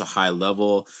playing at such a high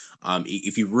level.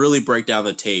 If you really break down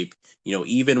the tape,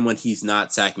 even when he's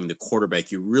not sacking the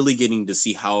quarterback, you're really getting to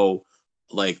see how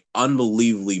like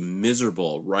unbelievably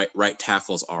miserable right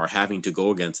tackles are having to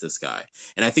go against this guy.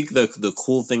 And I think the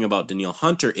cool thing about Danielle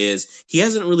Hunter is he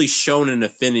hasn't really shown an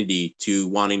affinity to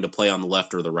wanting to play on the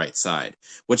left or the right side,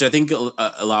 which I think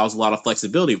allows a lot of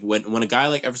flexibility. When a guy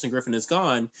like Everson Griffin is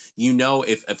gone,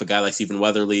 if a guy like Stephen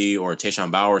Weatherly or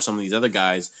Tayshaun Bauer or some of these other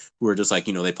guys who are just like,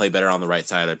 they play better on the right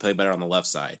side, they play better on the left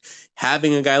side.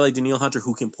 Having a guy like Danielle Hunter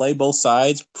who can play both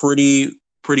sides pretty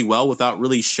well without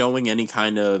really showing any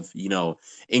kind of,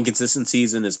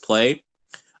 inconsistencies in his play,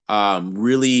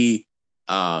 really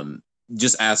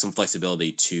just adds some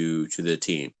flexibility to the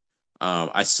team.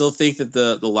 I still think that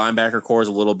the linebacker core is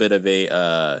a little bit of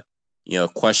a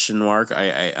question mark.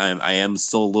 I am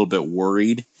still a little bit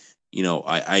worried.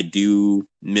 I do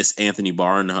miss Anthony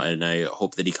Barr, and I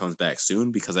hope that he comes back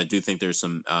soon, because I do think there's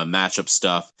some matchup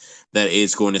stuff that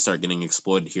is going to start getting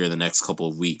exploited here in the next couple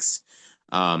of weeks.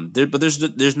 But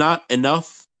there's not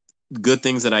enough good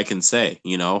things that I can say.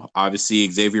 Obviously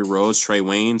Xavier Rhodes, Trey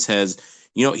Waynes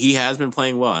he has been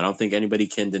playing well. I don't think anybody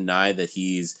can deny that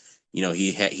he's,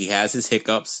 he has his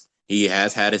hiccups. He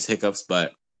has had his hiccups,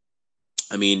 but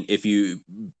I mean, if you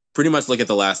pretty much look at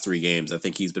the last 3 games, I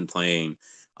think he's been playing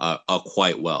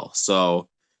quite well. So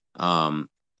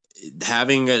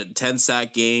having a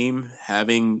 10-sack game,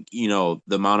 having, the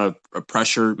amount of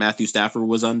pressure Matthew Stafford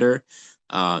was under,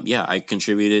 I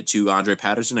contributed to Andre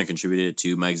Patterson. I contributed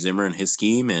to Mike Zimmer and his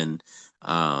scheme, and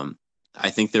I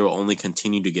think they will only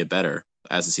continue to get better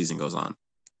as the season goes on.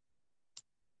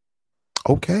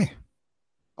 Okay.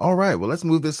 All right. Well, let's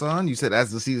move this on. You said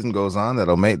as the season goes on,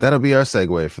 that'll be our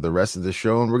segue for the rest of the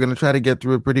show, and we're going to try to get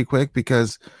through it pretty quick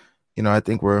because, I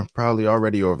think we're probably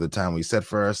already over the time we set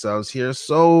for ourselves here.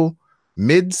 So,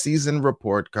 mid-season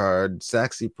report card,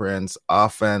 Saxy Prince,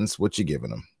 offense. What you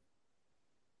giving them?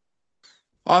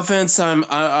 Offense, I'm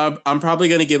probably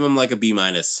going to give him like a B-.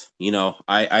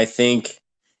 I think,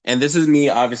 and this is me,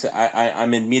 obviously,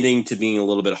 I'm admitting to being a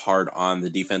little bit hard on the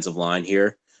defensive line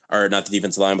here, or not the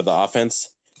defensive line, but the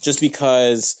offense, just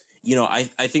because,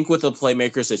 I think with the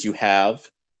playmakers that you have,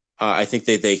 I think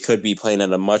that they could be playing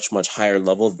at a much, much higher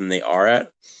level than they are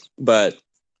at. But,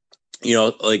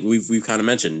 like we've kind of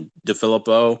mentioned,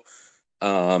 DeFilippo,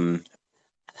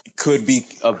 could be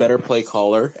a better play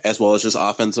caller, as well as just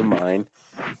offensive mind,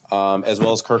 as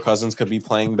well as Kirk Cousins could be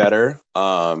playing better.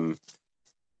 I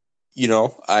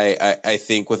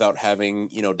think without having,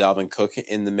 Dalvin Cook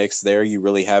in the mix there, you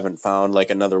really haven't found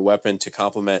like another weapon to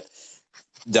complement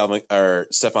Dalvin or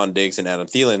Stephon Diggs and Adam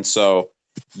Thielen. So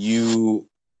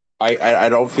I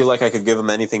don't feel like I could give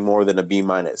them anything more than a B-.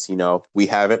 We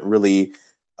haven't really,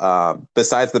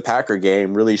 besides the Packer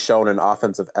game, really shown an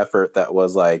offensive effort that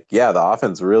was like, the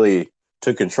offense really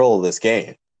took control of this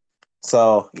game.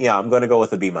 So, I'm going to go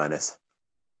with a B-.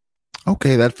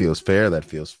 Okay, that feels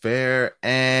fair.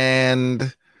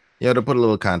 And, to put a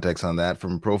little context on that,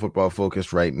 from Pro Football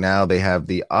Focus right now, they have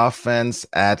the offense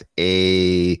at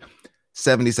a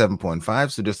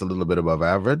 77.5, so just a little bit above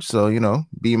average. So,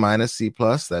 B-, C+,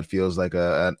 that feels like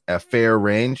a fair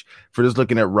range. For just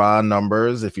looking at raw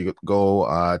numbers, if you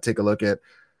go take a look at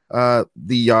the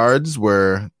yards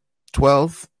were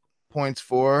 12th, points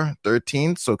for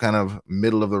 13th, so kind of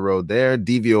middle of the road there.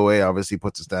 DVOA obviously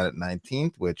puts us down at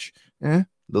 19th, which a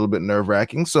little bit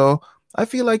nerve-wracking. So I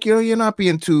feel like, you're not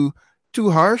being too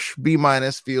harsh. B-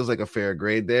 feels like a fair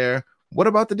grade there. What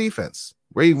about the defense?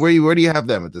 Where do you have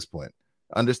them at this point?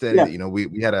 Understanding that,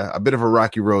 we had a bit of a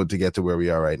rocky road to get to where we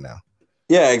are right now.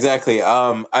 Yeah, exactly.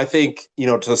 I think,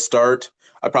 to start,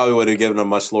 I probably would have given a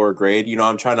much lower grade.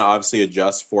 I'm trying to obviously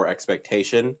adjust for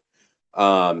expectation.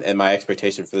 And my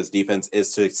expectation for this defense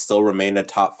is to still remain a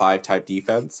top 5 type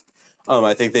defense.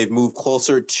 I think they've moved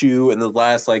closer to, in the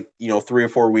last 3 or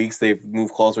 4 weeks, they've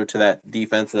moved closer to that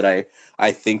defense that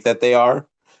I think that they are.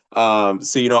 So,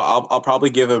 I'll probably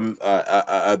give him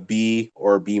a B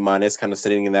or a B-, kind of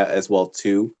sitting in that as well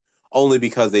too, only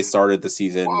because they started the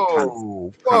season.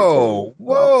 Whoa.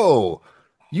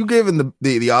 You giving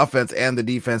the offense and the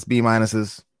defense B-?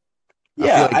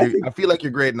 Yeah. I feel like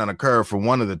you're grading on a curve for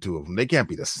one of the two of them. They can't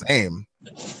be the same.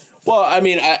 Well, I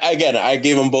mean, I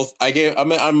gave them both.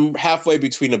 I'm halfway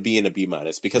between a B and a B-,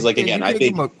 because I think you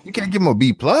can't give them a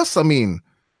B+. I mean,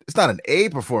 it's not an A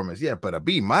performance yet, but a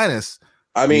B-.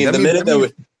 I mean,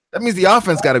 that means the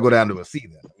offense got to go down to a C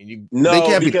then. I mean, they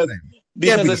can't be the same.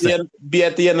 Because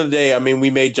at the end of the day, I mean, we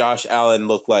made Josh Allen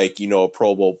look like, a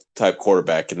Pro Bowl type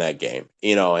quarterback in that game,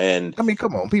 and I mean,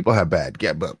 come on, people have bad,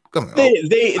 but come on,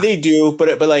 they do,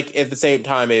 but like at the same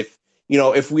time, if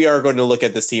we are going to look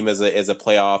at this team as a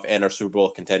playoff and a Super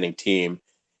Bowl contending team,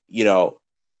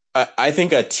 I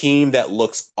think a team that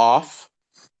looks off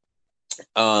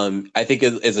I think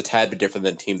is a tad bit different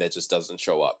than a team that just doesn't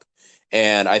show up.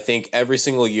 And I think every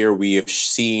single year we have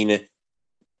seen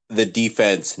the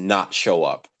defense not show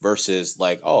up versus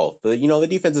like, oh, the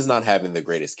defense is not having the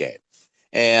greatest game.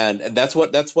 And that's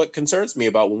what concerns me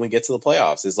about when we get to the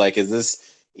playoffs is like, is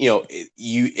this,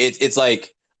 it's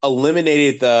like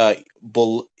eliminated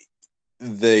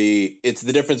it's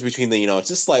the difference between it's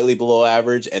just slightly below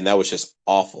average and that was just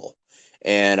awful.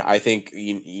 And I think,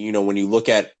 when you look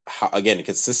at how, again,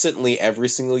 consistently every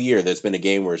single year, there's been a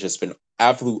game where it's just been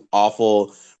absolute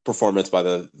awful performance by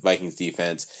the Vikings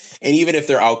defense. And even if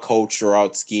they're out coached or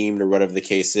out schemed or whatever the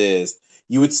case is,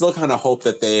 you would still kind of hope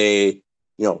that they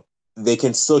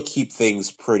can still keep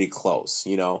things pretty close,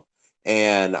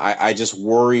 and I just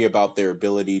worry about their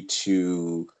ability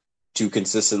to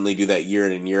consistently do that year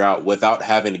in and year out without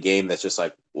having a game that's just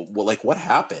like, well, like what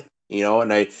happened?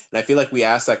 And I feel like we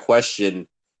ask that question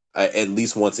at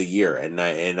least once a year, and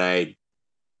I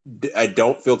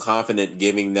don't feel confident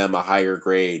giving them a higher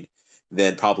grade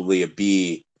than probably a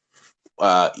B.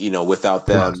 Without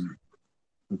them,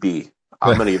 B.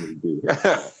 I'm gonna give it a B.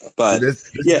 But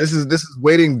this is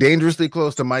waiting dangerously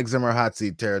close to Mike Zimmer hot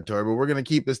seat territory. But we're gonna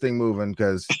keep this thing moving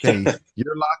because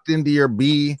you're locked into your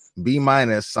B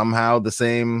minus, somehow the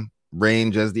same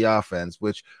range as the offense,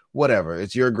 which whatever,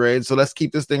 it's your grade. So let's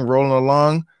keep this thing rolling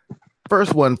along.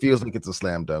 First one feels like it's a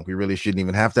slam dunk. We really shouldn't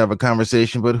even have to have a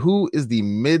conversation. But who is the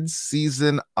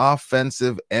mid-season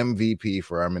offensive MVP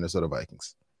for our Minnesota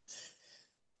Vikings?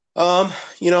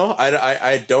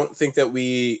 I don't think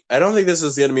this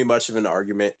is going to be much of an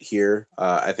argument here.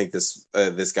 I think this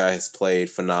guy has played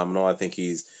phenomenal. I think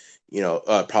he's,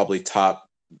 probably top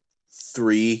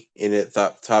 3 in it,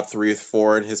 top 3 or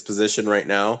 4 in his position right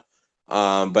now.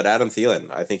 But Adam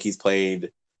Thielen, I think he's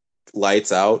played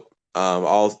lights out,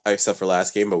 all except for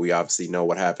last game, but we obviously know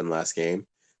what happened last game.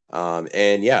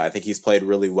 And yeah, I think he's played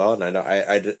really well. And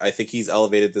I think he's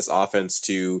elevated this offense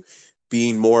to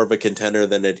being more of a contender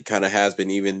than it kind of has been,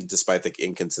 even despite the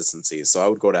inconsistencies. So I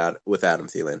would go with Adam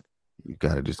Thielen. You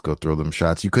got to just go throw them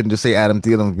shots. You couldn't just say Adam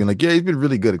Thielen and be like, yeah, he's been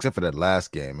really good, except for that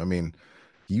last game. I mean,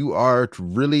 you are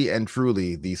really and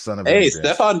truly the son of immigrants.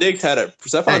 Stefon Diggs had a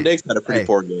pretty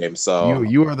poor game. So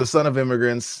you are the son of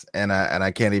immigrants, and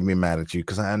I can't even be mad at you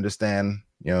because I understand,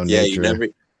 nature.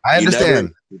 I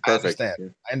understand.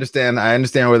 I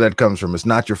understand where that comes from. It's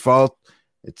not your fault.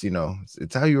 It's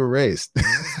it's how you were raised.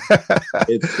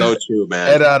 It's so true,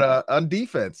 man. And on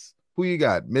defense, who you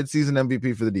got? Mid-season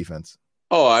MVP for the defense.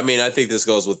 Oh, I mean, I think this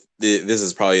goes with this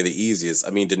is probably the easiest. I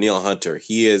mean, Danielle Hunter.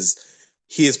 He is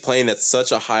playing at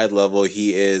such a high level.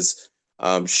 He is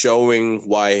showing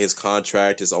why his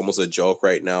contract is almost a joke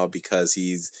right now because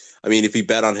if he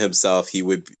bet on himself, he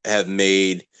would have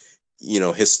made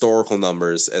historical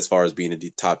numbers as far as being a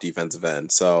top defensive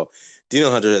end. So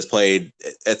Danielle Hunter has played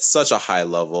at such a high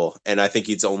level, and I think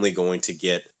he's only going to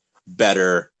get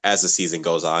better as the season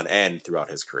goes on and throughout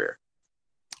his career.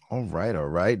 All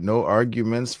right. No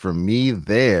arguments for me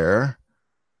there.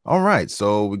 All right,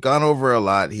 so we've gone over a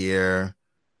lot here.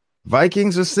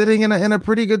 Vikings are sitting in a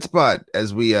pretty good spot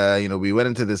as we we went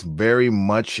into this very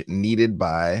much needed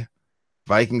bye.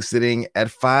 Vikings sitting at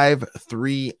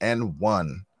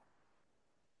 5-3-1.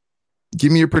 Give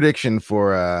me your prediction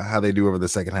for how they do over the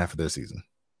second half of their season.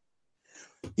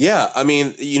 Yeah, I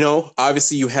mean,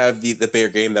 obviously you have the Bear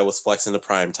game that was flexed into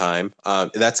prime time.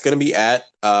 That's going to be at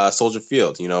Soldier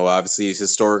Field. Obviously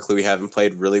historically we haven't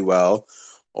played really well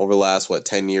over the last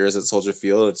 10 years at Soldier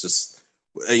Field. It's just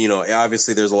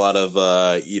obviously there's a lot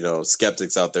of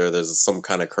skeptics out there. There's some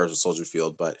kind of curse with Soldier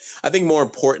Field, but I think more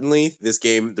importantly, this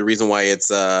game, the reason why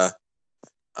it's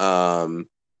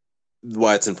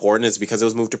important is because it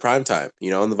was moved to primetime,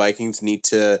 and the Vikings need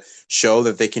to show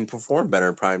that they can perform better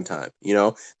in primetime.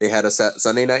 They had a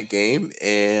Sunday night game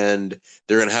and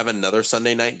they're going to have another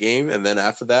Sunday night game. And then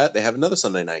after that, they have another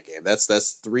Sunday night game. That's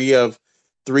 3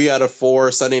 out of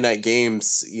 4 Sunday night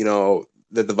games,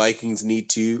 that the Vikings need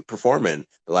to perform in.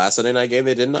 The last Sunday night game,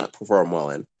 they did not perform well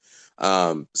in.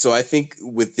 So I think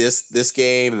with this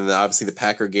game and obviously the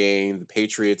Packer game, the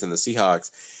Patriots and the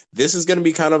Seahawks, this is going to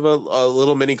be kind of a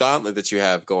little mini gauntlet that you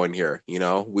have going here.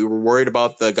 We were worried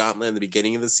about the gauntlet in the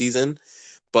beginning of the season,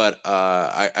 but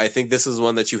I think this is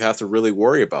one that you have to really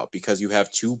worry about because you have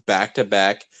 2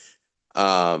 back-to-back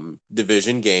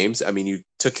division games. I mean, you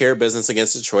took care of business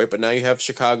against Detroit, but now you have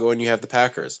Chicago and you have the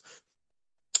Packers.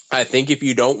 I think if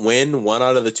you don't win one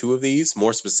out of the 2 of these,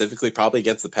 more specifically probably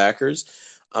against the Packers,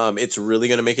 it's really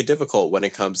going to make it difficult when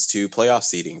it comes to playoff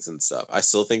seedings and stuff. I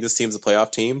still think this team's a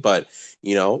playoff team, but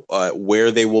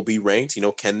where they will be ranked,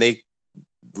 can they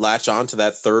latch on to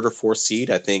that 3rd or 4th seed.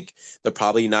 I think they'll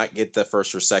probably not get the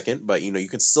 1st or 2nd, but you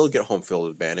can still get home field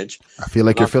advantage. I feel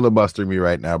like you're filibustering me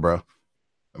right now, bro.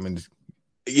 I mean,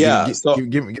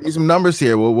 give me some numbers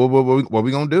here. What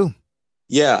we gonna do?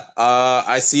 Yeah,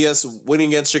 I see us winning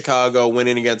against Chicago,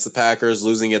 winning against the Packers,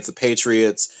 losing against the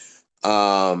Patriots,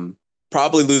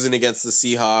 probably losing against the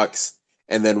Seahawks,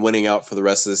 and then winning out for the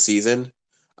rest of the season.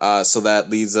 So that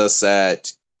leaves us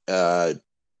at 6-2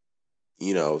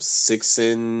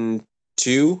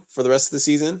 for the rest of the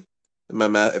season. If my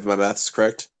math is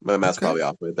correct, my math's probably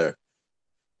off right there.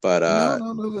 But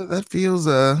no, that feels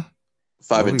 5-2.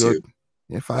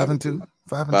 Yeah, 5-2.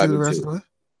 5-2 the rest of the way.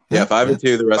 Yeah,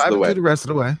 5-2 the rest of the way. 5-2 the rest of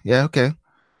the way. Yeah, okay.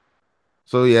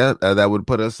 So yeah, that would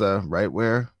put us right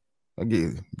where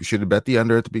again we should have bet the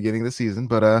under at the beginning of the season,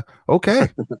 but okay.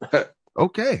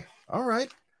 Okay. All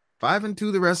right.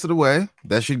 5-2 the rest of the way.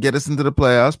 That should get us into the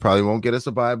playoffs. Probably won't get us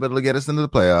a bye, but it'll get us into the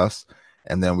playoffs.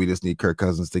 And then we just need Kirk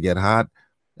Cousins to get hot,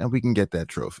 and we can get that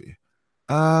trophy.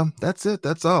 That's it.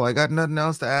 That's all. I got nothing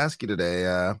else to ask you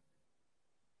today.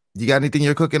 You got anything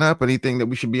you're cooking up? Anything that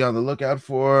we should be on the lookout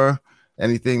for?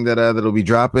 Anything that'll be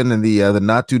dropping in the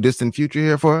not too distant future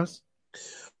here for us?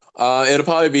 It'll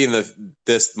probably be in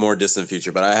this more distant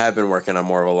future, but I have been working on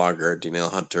more of a longer Danielle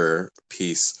Hunter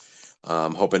piece.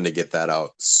 Hoping to get that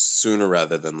out sooner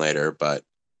rather than later, but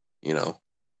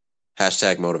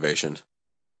hashtag motivation.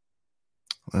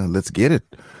 Let's get it.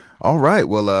 All right.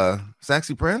 Well,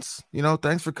 Sexy Prince,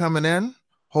 thanks for coming in,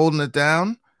 holding it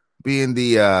down, being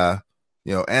the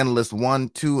analyst 1,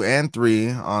 2, and 3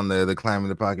 on the Climbing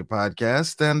the Pocket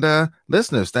podcast. And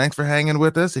listeners, thanks for hanging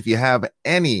with us. If you have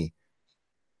any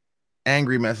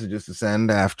angry messages to send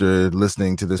after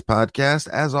listening to this podcast,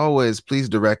 as always, please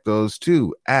direct those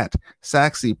to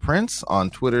 @SaxyPrince on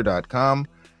Twitter.com.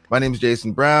 My name is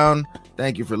Jason Brown.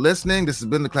 Thank you for listening. This has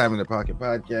been the Climbing the Pocket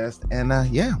podcast. And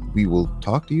we will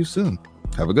talk to you soon.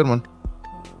 Have a good one.